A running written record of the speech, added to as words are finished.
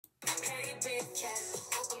big cat.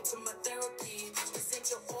 Welcome to my therapy. This ain't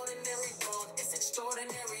your ordinary world, it's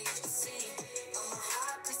extraordinary. See, I'm a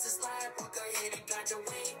high priestess light, walk ahead and guide your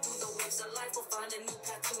way through the waves of life. We'll find a new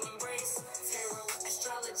path to embrace. Tarot,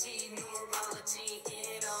 astrology, numerology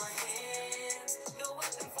in our hands. No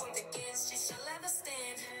weapon formed against you shall ever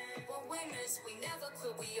stand. We're winners, we never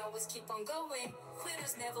quit, we always keep on going.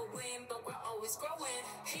 Quitters never win, but we're always growing.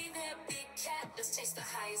 Hey there, big cat, let's chase the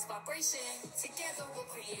highest vibration. Together we'll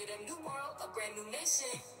create a new world, a brand new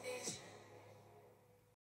nation.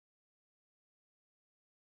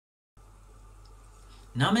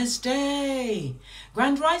 Namaste!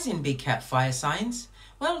 Grand Rising Big Cat Fire Signs.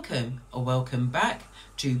 Welcome or welcome back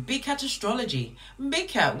to Big Cat Astrology, Big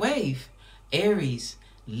Cat Wave, Aries,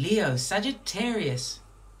 Leo, Sagittarius.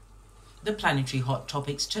 The planetary hot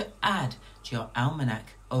topics to add to your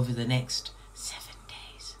almanac over the next 7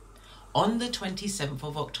 days. On the 27th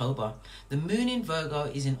of October, the moon in Virgo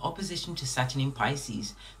is in opposition to Saturn in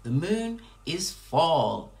Pisces. The moon is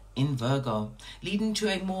fall in Virgo, leading to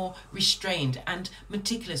a more restrained and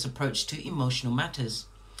meticulous approach to emotional matters.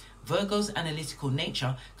 Virgo's analytical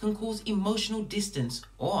nature can cause emotional distance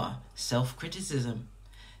or self-criticism.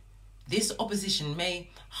 This opposition may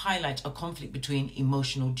highlight a conflict between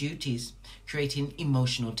emotional duties, creating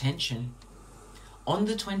emotional tension. On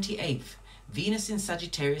the 28th, Venus in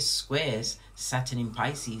Sagittarius squares Saturn in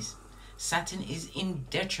Pisces. Saturn is in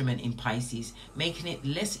detriment in Pisces, making it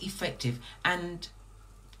less effective, and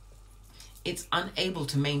it's unable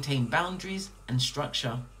to maintain boundaries and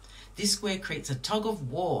structure. This square creates a tug of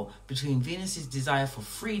war between Venus's desire for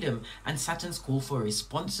freedom and Saturn's call for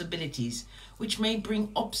responsibilities, which may bring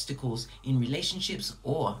obstacles in relationships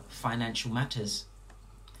or financial matters.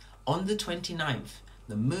 On the 29th,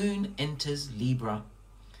 the moon enters Libra.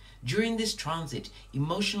 During this transit,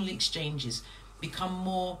 emotional exchanges become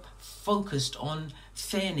more focused on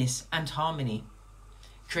fairness and harmony,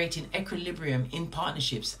 creating equilibrium in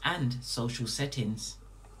partnerships and social settings.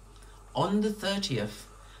 On the 30th,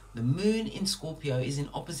 the moon in Scorpio is in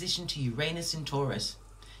opposition to Uranus in Taurus.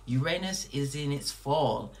 Uranus is in its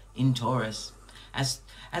fall in Taurus.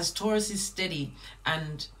 As Taurus's steady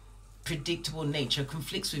and predictable nature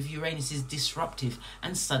conflicts with Uranus's disruptive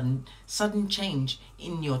and sudden change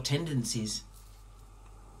in your tendencies.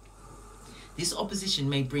 This opposition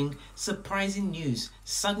may bring surprising news,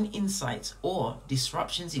 sudden insights, or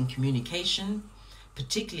disruptions in communication,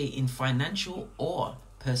 particularly in financial or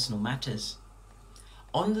personal matters.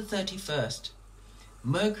 On the 31st,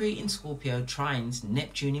 Mercury in Scorpio trines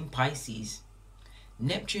Neptune in Pisces.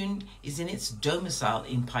 Neptune is in its domicile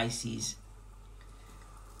in Pisces,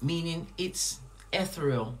 meaning its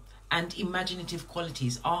ethereal and imaginative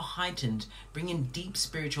qualities are heightened, bringing deep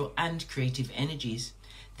spiritual and creative energies.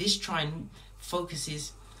 This trine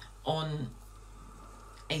focuses on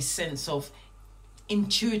a sense of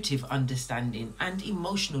intuitive understanding and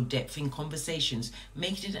emotional depth in conversations,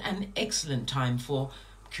 making it an excellent time for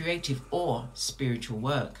creative or spiritual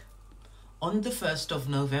work. On the 1st of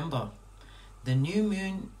November, the new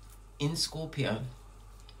moon in Scorpio.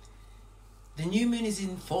 The new moon is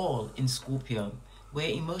in fall in Scorpio, where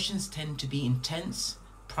emotions tend to be intense,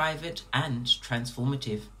 private, and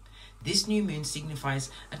transformative. This new moon signifies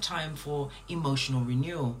a time for emotional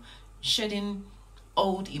renewal, shedding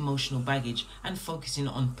old emotional baggage and focusing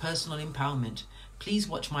on personal empowerment. Please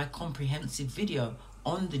watch my comprehensive video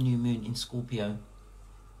on the new moon in Scorpio.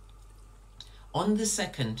 On the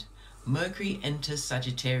 2nd, Mercury enters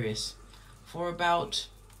Sagittarius for about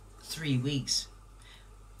 3 weeks.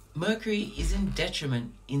 Mercury is in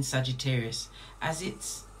detriment in Sagittarius as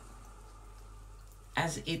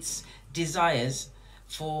its desires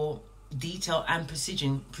for detail and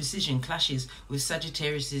precision clashes with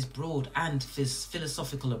Sagittarius's broad and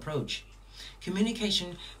philosophical approach.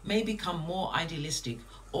 Communication may become more idealistic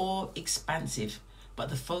or expansive, but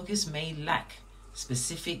the focus may lack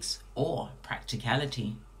specifics or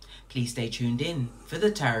practicality. Please stay tuned in for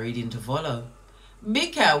the tarot reading to follow.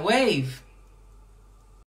 Big Cat Wave!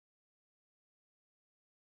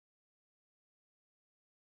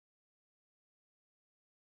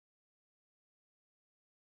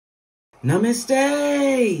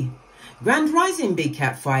 Namaste! Grand Rising Big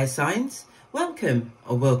Cat Fire Signs. Welcome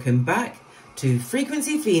or welcome back to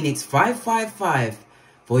Frequency Phoenix 555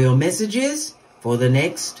 for your messages for the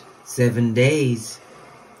next 7 days.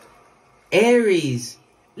 Aries,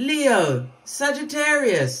 Leo,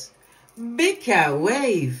 Sagittarius, Big Cat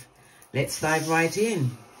Wave. Let's dive right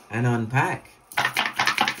in and unpack.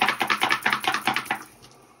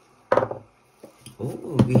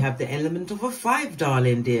 Oh, we have the element of a 5,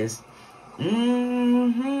 darling dears.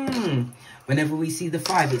 Whenever we see the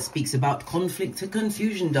 5, it speaks about conflict and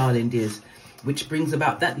confusion, darling dears, which brings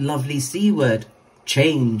about that lovely C word,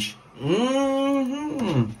 change.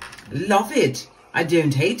 Love it. I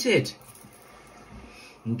don't hate it.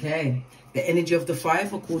 Okay. The energy of the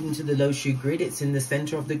 5, according to the low shoe grid, it's in the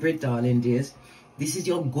center of the grid, darling dears. This is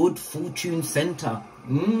your good fortune center.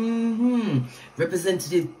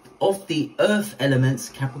 Representative of the earth elements,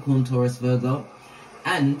 Capricorn, Taurus, Virgo.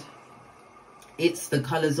 And it's the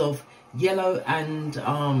colors of yellow and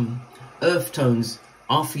earth tones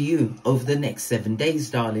are for you over the next 7 days,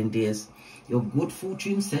 darling dears. Your good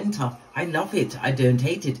fortune center. I love it. I don't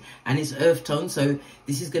hate it. And it's earth tone. So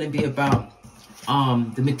this is going to be about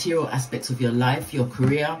the material aspects of your life, your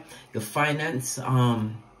career, your finance,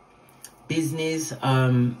 business,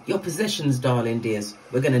 your possessions, darling dears.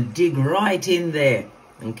 We're going to dig right in there.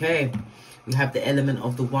 Okay. We have the element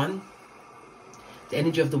of the 1. The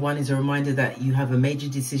energy of the 1 is a reminder that you have a major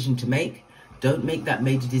decision to make. Don't make that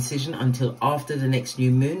major decision until after the next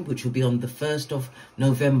new moon, which will be on the 1st of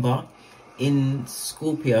November in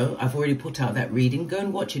Scorpio. I've already put out that reading. Go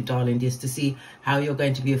and watch it, darling dears, to see how you're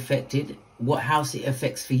going to be affected, what house it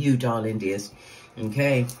affects for you, darling dears.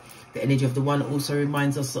 Okay. The energy of the 1 also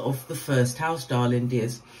reminds us of the 1st house, darling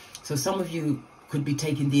dears. So some of you could be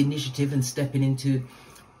taking the initiative and stepping into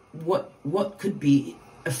what could be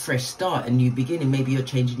a fresh start, a new beginning. Maybe you're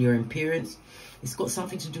changing your appearance. It's got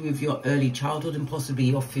something to do with your early childhood and possibly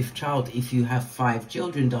your 5th child if you have 5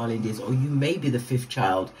 children, darling dears, or you may be the 5th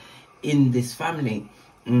child in this family.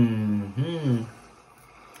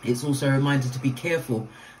 It's also a reminder to be careful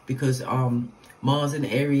because Mars and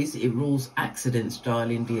Aries, it rules accidents,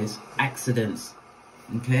 darling dears, accidents.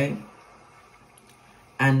 Okay.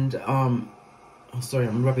 And oh, sorry,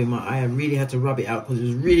 I'm rubbing my eye. I really had to rub it out because it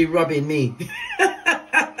was really rubbing me.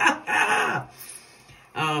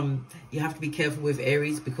 You have to be careful with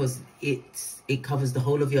Aries because it covers the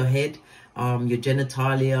whole of your head, your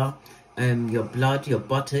genitalia, your blood, your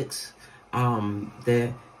buttocks,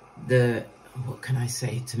 the what can I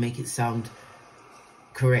say to make it sound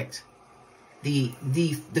correct? The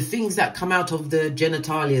things that come out of the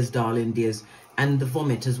genitalias, darling dears, and the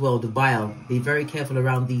vomit as well, the bile. Be very careful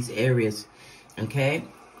around these areas. Okay.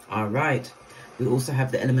 All right. We also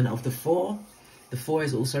have the element of the 4. The 4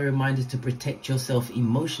 is also a reminder to protect yourself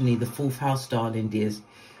emotionally. The 4th house, darling dears.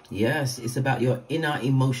 Yes, it's about your inner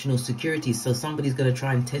emotional security. So somebody's going to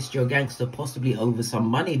try and test your gangster, possibly over some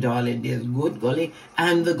money, darling dears. Good golly.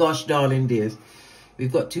 And the gosh, darling dears.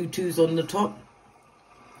 We've got 2 2s on the top.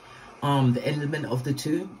 The element of the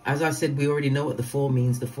 2. As I said, we already know what the 4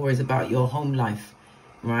 means. The 4 is about your home life,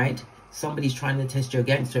 right? Somebody's trying to test your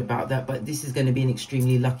gangster about that. But this is going to be an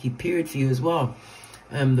extremely lucky period for you as well.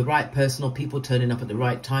 The right person or people turning up at the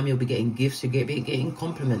right time. You'll be getting gifts. You'll be getting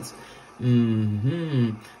compliments.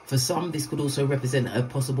 For some, this could also represent a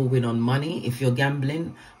possible win on money. If you're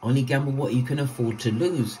gambling, only gamble what you can afford to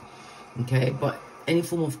lose. Okay, but any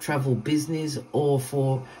form of travel, business, or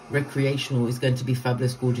for recreational is going to be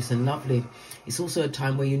fabulous, gorgeous, and lovely. It's also a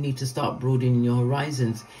time where you need to start broadening your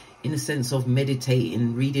horizons in a sense of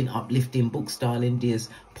meditating, reading uplifting books, darling dears,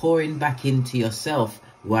 pouring back into yourself.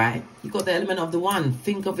 Why? You got the element of the 1.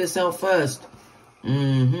 Think of yourself first.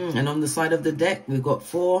 And on the side of the deck, we've got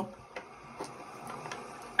 4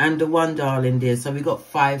 and the 1, darling dear. So we got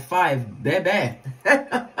 5 5, baby.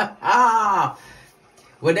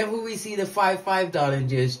 Whenever we see the 5 5, darling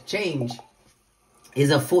dears, change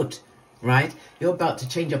is afoot, right? You're about to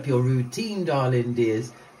change up your routine, darling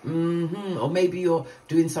dears. Or maybe you're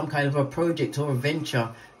doing some kind of a project or a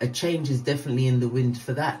venture. A change is definitely in the wind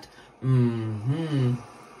for that.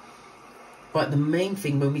 But the main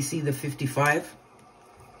thing, when we see the 55,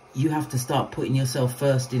 you have to start putting yourself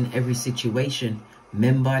first in every situation.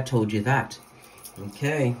 Remember, I told you that.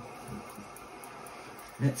 Okay.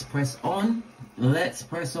 Let's press on. Let's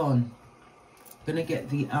press on. We're going to get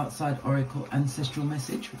the outside oracle ancestral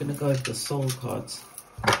message. We're going to go with the soul cards.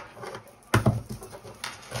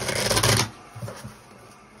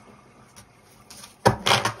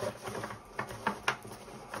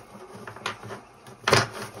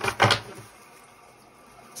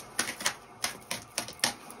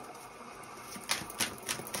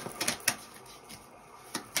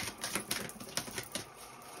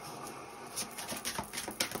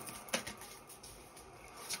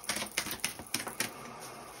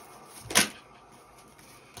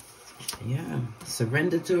 Yeah,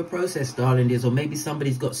 surrender to a process, darling dears. Or maybe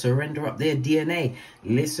somebody's got surrender up their DNA.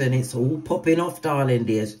 Listen, it's all popping off, darling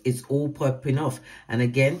dears. It's all popping off. And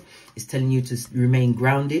again, it's telling you to remain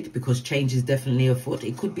grounded because change is definitely afoot.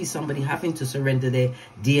 It could be somebody having to surrender their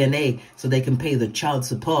DNA so they can pay the child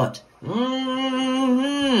support.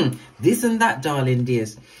 This and that, darling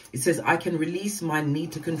dears. It says, I can release my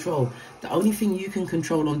need to control. The only thing you can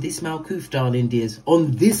control on this Malkuth, darling dears,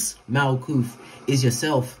 on this Malkuth, is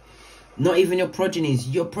yourself. Not even your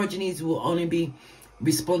progenies. Your progenies will only be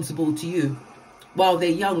responsible to you while they're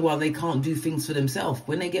young, while they can't do things for themselves.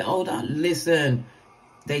 When they get older, listen,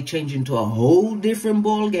 they change into a whole different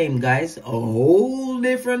ball game, guys. A whole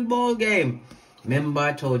different ball game. Remember,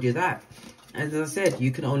 I told you that. As I said,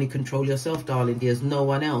 you can only control yourself, darling. There's no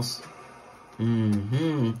one else.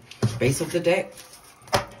 Base of the deck.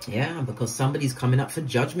 Yeah, because somebody's coming up for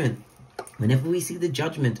judgment. Whenever we see the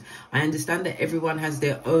judgment, I understand that everyone has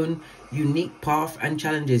their own unique path and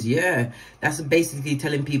challenges. Yeah, that's basically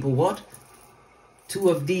telling people what? Two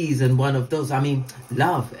of these and one of those. I mean,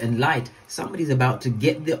 love and light. Somebody's about to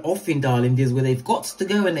get the offing, darling dears, where they've got to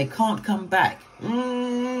go and they can't come back.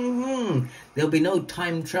 There'll be no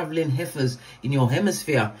time traveling heifers in your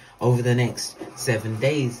hemisphere over the next 7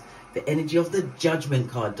 days. The energy of the judgment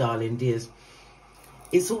card, darling dears.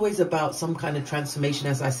 It's always about some kind of transformation.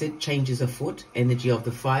 As I said, change is afoot. Energy of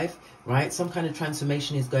the 5, right? Some kind of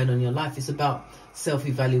transformation is going on in your life. It's about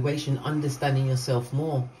self-evaluation, understanding yourself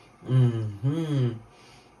more. And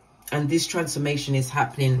this transformation is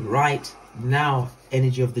happening right now.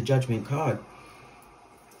 Energy of the judgment card.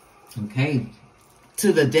 Okay.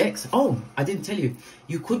 To the decks. Oh, I didn't tell you.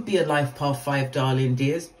 You could be a life path 5, darling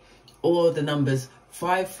dears. Or the numbers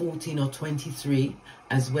 5, 14 or 23.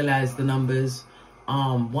 As well as the numbers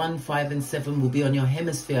 1, 5 and 7 will be on your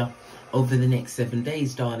hemisphere over the next 7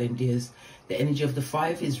 days, darling dears. The energy of the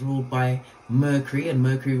 5 is ruled by Mercury, and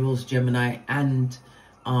Mercury rules Gemini and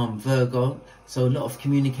Virgo. So a lot of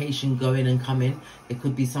communication going and coming. It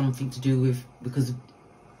could be something to do with, because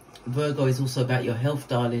Virgo is also about your health,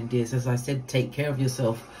 darling dears. As I said, take care of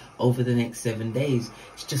yourself over the next 7 days.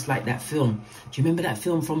 It's just like that film. Do you remember that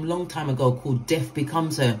film from a long time ago called Death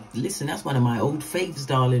Becomes Her? Listen, that's one of my old faves,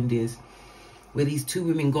 darling dears, where these two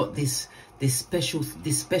women got this special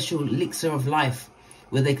elixir of life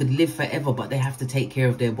where they could live forever, but they have to take care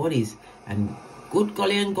of their bodies. And good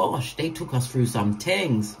golly and gosh, they took us through some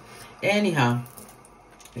things. Anyhow,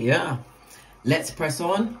 yeah, let's press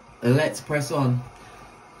on. Let's press on.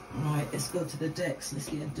 Right, let's go to the decks. Let's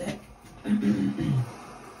get a deck.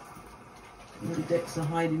 The decks are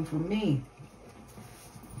hiding from me.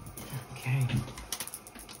 Okay.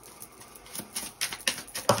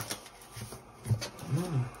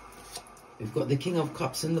 We've got the King of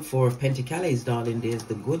Cups and the 4 of Pentacles, darling dears.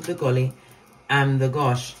 The good, the golly, and the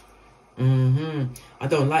gosh. I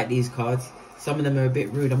don't like these cards. Some of them are a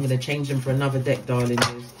bit rude. I'm going to change them for another deck, darling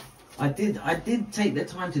dears. I did take the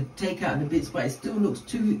time to take out the bits, but it still looks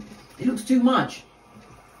too... It looks too much.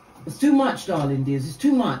 It's too much, darling dears. It's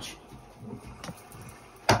too much.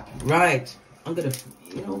 Right. I'm going to...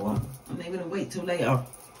 You know what? I'm not going to wait till later.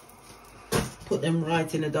 Put them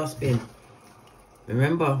right in the dustbin.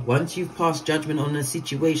 Remember, once you've passed judgment on a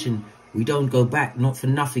situation, we don't go back. Not for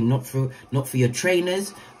nothing. Not for your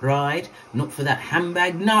trainers, right? Not for that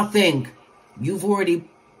handbag. Nothing. You've already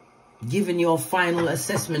given your final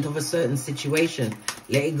assessment of a certain situation.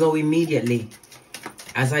 Let it go immediately,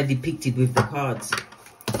 as I depicted with the cards.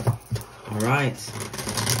 All right.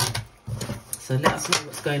 So let us know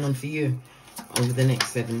what's going on for you over the next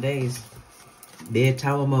 7 days. Their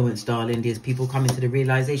tower moments, darling. There's people coming to the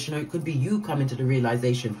realization, or it could be you coming to the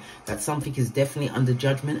realization that something is definitely under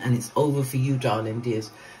judgment and it's over for you, darling dears.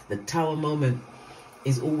 The tower moment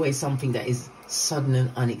is always something that is sudden and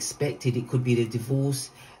unexpected. It could be the divorce.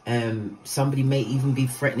 Somebody may even be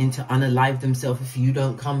threatening to unalive themselves if you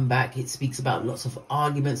don't come back. It speaks about lots of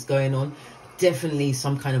arguments going on. Definitely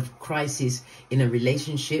some kind of crisis in a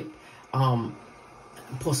relationship.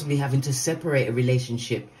 Possibly having to separate a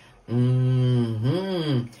relationship.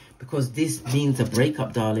 Because this means a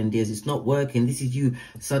breakup, darling dears. It's not working. This is you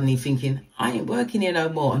suddenly thinking, I ain't working here no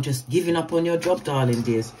more. I'm just giving up on your job, darling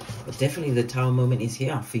dears. But definitely the tower moment is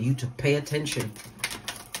here for you to pay attention.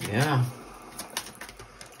 Yeah.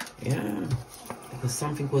 Yeah. Because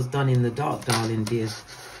something was done in the dark, darling dears.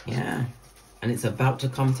 Yeah. And it's about to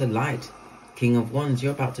come to light. King of Wands,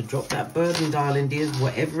 you're about to drop that burden, darling dears.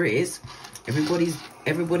 Whatever it is.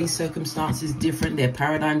 Everybody's circumstance is different. Their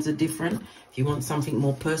paradigms are different. If you want something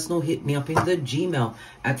more personal, hit me up in the Gmail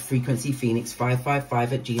at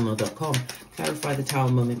frequencyphoenix555@gmail.com. Clarify the tower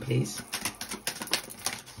moment, please.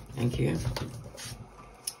 Thank you.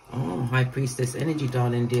 Oh, High Priestess energy,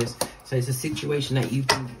 darling dears. So it's a situation that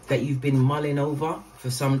you've been mulling over for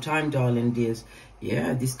some time, darling dears.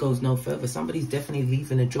 Yeah, this goes no further. Somebody's definitely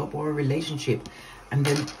leaving a job or a relationship. And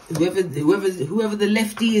then whoever the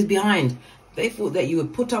lefty is behind, they thought that you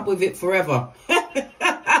would put up with it forever.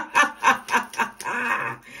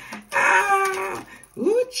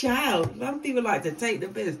 Child, some people like to take the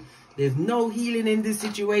piss. There's no healing in this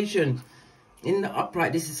situation. In the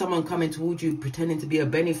upright, this is someone coming towards you pretending to be a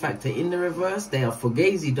benefactor. In the reverse, they are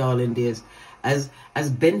fugazi, darling dears. As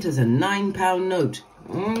bent as a £9 note.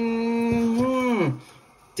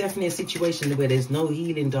 Definitely a situation where there's no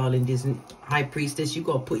healing, darling dears. High priestess, you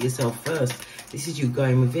got to put yourself first. This is you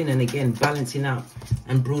going within and again balancing out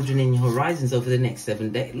and broadening your horizons over the next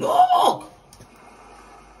 7 days. Look!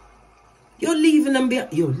 You're leaving them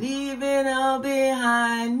behind. You're leaving them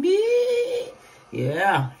behind me.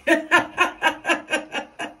 Yeah.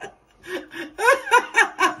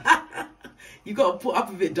 You got to put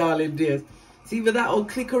up with it, darling dears. See with that old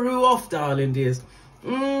clickaroo off, darling dears.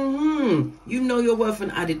 You know your worth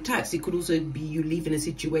and added tax. It could also be you leaving a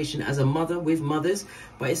situation as a mother with mothers,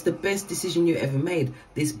 but it's the best decision you ever made.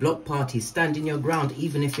 This block party, standing your ground,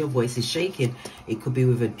 even if your voice is shaking. It could be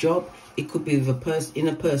with a job. It could be with in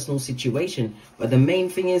a personal situation. But the main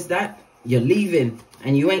thing is that you're leaving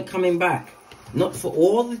and you ain't coming back. Not for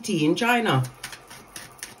all the tea in China.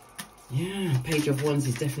 Yeah, Page of Wands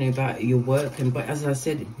is definitely about your work. But as I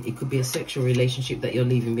said, it could be a sexual relationship that you're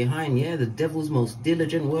leaving behind. Yeah, the devil's most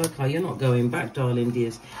diligent worker. You're not going back, darling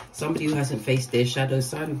dears. Somebody who hasn't faced their shadow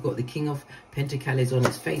side. We've got the King of Pentacles on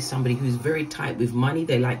his face. Somebody who's very tight with money.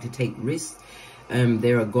 They like to take risks.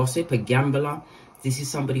 They're a gossip, a gambler. This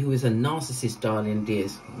is somebody who is a narcissist, darling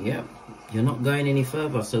dears. Yeah, you're not going any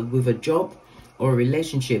further. So with a job or a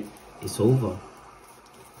relationship, it's over.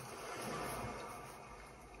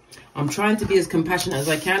 I'm trying to be as compassionate as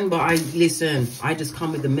I can, but I just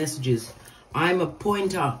come with the messages. I'm a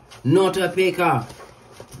pointer, not a picker.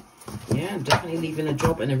 Yeah, definitely leaving a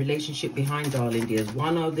job and a relationship behind, darling dears.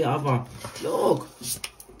 One or the other. Look.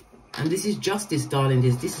 And this is justice, darling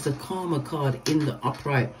dears. This is a karma card in the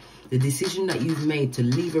upright. The decision that you've made to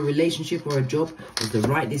leave a relationship or a job was the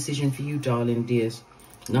right decision for you, darling dears.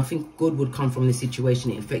 Nothing good would come from this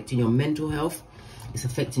situation. It's affecting your mental health. It's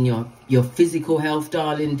affecting your physical health,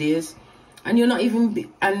 darling dears. And you're not even...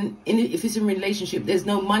 if it's in relationship, there's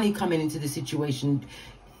no money coming into the situation.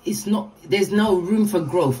 There's no room for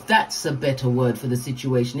growth. That's a better word for the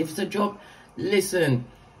situation. If it's a job, listen...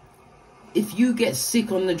 If you get sick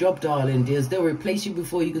on the job, darling dears, they'll replace you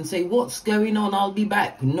before you can say, what's going on? I'll be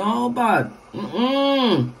back. No, bud.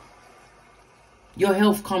 Your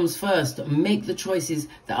health comes first. Make the choices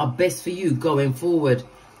that are best for you going forward.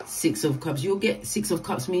 6 of Cups. You'll get 6 of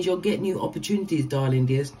Cups means you'll get new opportunities, darling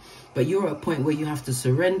dears. But you're at a point where you have to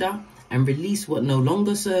surrender and release what no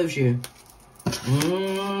longer serves you. Let's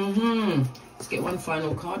get one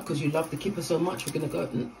final card because you love the Kipper so much. We're going to go...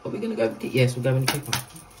 Are we going to go... Yes, we're going to Kipper.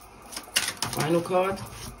 Final card.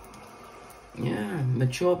 Yeah,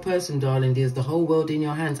 mature person, darling dears. The whole world in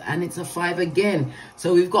your hands. And it's a 5 again.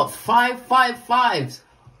 So we've got 5 5s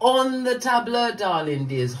on the tableau, darling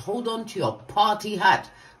dears. Hold on to your party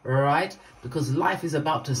hat, right? Because life is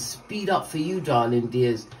about to speed up for you, darling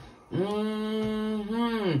dears.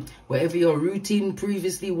 Whatever your routine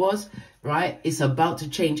previously was, right? It's about to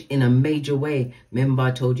change in a major way. Remember,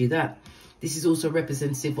 I told you that. This is also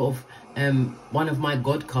representative of one of my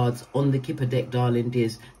God cards on the Kipper deck, darling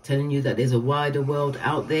dears, telling you that there's a wider world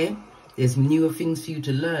out there. There's newer things for you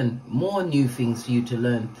to learn, more new things for you to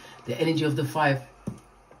learn. The energy of the 5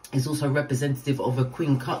 is also representative of a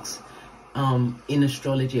Queen Cux in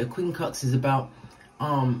astrology. A Queen Cux is about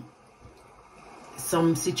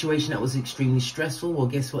some situation that was extremely stressful. Well,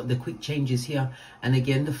 guess what? The quick change is here. And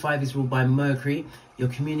again, the 5 is ruled by Mercury. Your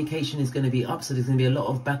communication is going to be up, so there's going to be a lot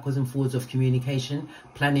of backwards and forwards of communication,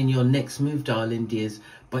 planning your next move, darling dears.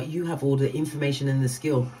 But you have all the information and the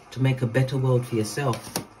skill to make a better world for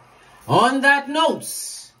yourself. On that note,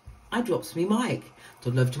 I drops me mic. To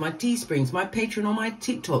love to my Teesprings, my Patreon, or my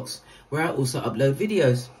TikToks, where I also upload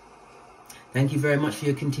videos. Thank you very much for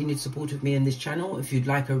your continued support of me in this channel. If you'd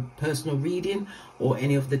like a personal reading or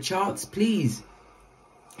any of the charts, please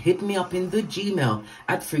hit me up in the Gmail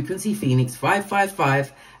at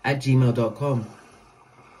frequencyphoenix555@gmail.com.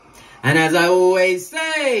 And as I always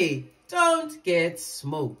say, don't get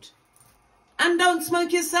smoked. And don't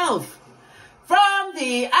smoke yourself. From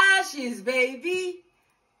the ashes, baby.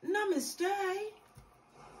 Namaste.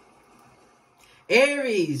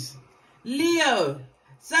 Aries, Leo,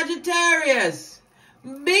 Sagittarius,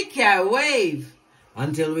 big cat wave.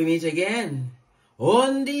 Until we meet again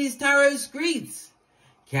on these tarot streets.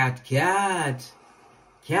 Cat, cat,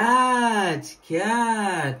 cat,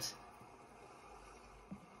 cat.